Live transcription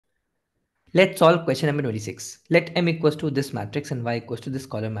Let's solve question number 26. Let M equals to this matrix and Y equals to this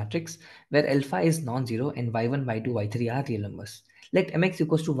column matrix where alpha is non-zero and y1, y2, y3 are real numbers. Let mx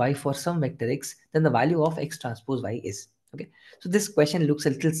equals to y for some vector x, then the value of x transpose y is. Okay, so this question looks a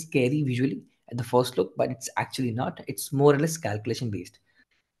little scary visually at the first look, but it's actually not. It's more or less calculation based.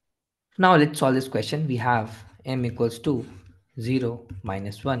 Now let's solve this question. We have m equals to 0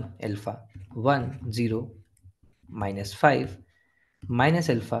 minus 1 alpha 1 0 minus 5 minus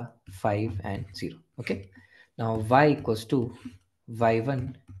alpha 5 and 0. Okay, now y equals to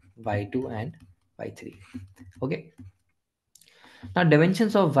y1 y2 and y3. Okay, now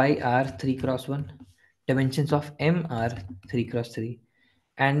dimensions of y are 3 cross 1, dimensions of m are 3 cross 3,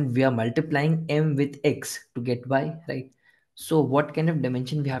 and we are multiplying m with x to get y, right? So what kind of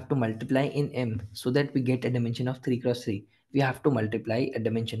dimension we have to multiply in m so that we get a dimension of 3 cross 3? We have to multiply a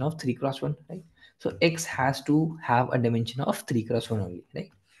dimension of 3 cross 1, right? So x has to have a dimension of 3 cross 1 only, right?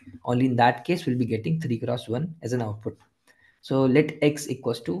 Only in that case we'll be getting 3 cross 1 as an output. So let x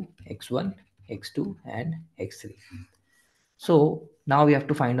equals to x1, x2 and x3. So now we have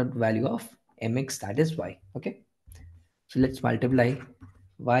to find out value of mx, that is y. Okay, so let's multiply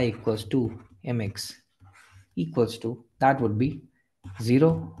y equals to mx equals to, that would be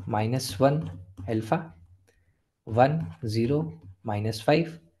 0 minus 1 alpha 1 0 minus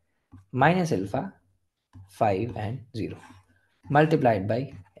 5 minus alpha 5 and 0 multiplied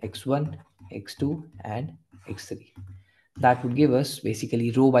by x1, x2 and x3. That would give us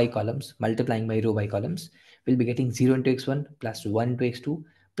basically row by columns. Multiplying by row by columns, we'll be getting 0 into x1 plus 1 into x2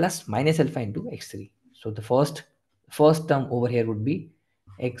 plus minus alpha into x3. So the first term over here would be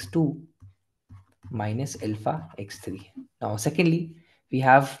x2 minus alpha x3. Now secondly, we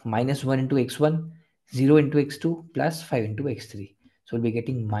have minus 1 into x1, 0 into x2 plus 5 into x3. So we'll be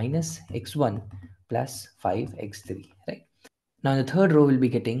getting minus x1 plus 5x3, right? Now in the third row, we'll be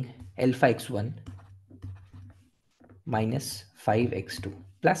getting alpha x1 minus 5x2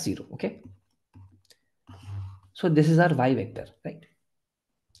 plus 0. Okay, so this is our y vector, right?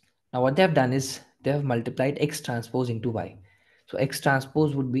 Now what they have done is they have multiplied x transpose into y. So x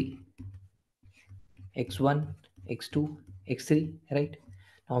transpose would be x1, x2, x3, right?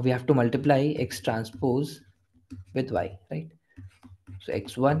 Now we have to multiply x transpose with y, right? So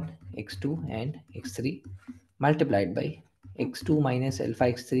x1, x2 and x3 multiplied by x2 minus alpha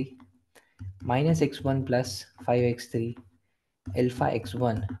x3 minus x1 plus 5x3 alpha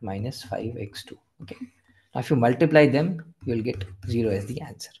x1 minus 5x2. Okay, now if you multiply them, you will get 0 as the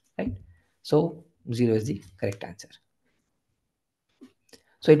answer, right? So 0 is the correct answer.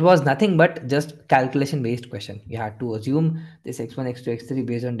 So it was nothing but just calculation based question. You had to assume this x1, x2, x3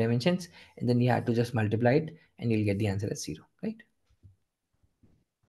 based on dimensions, and then you had to just multiply it and you'll get the answer as 0, right?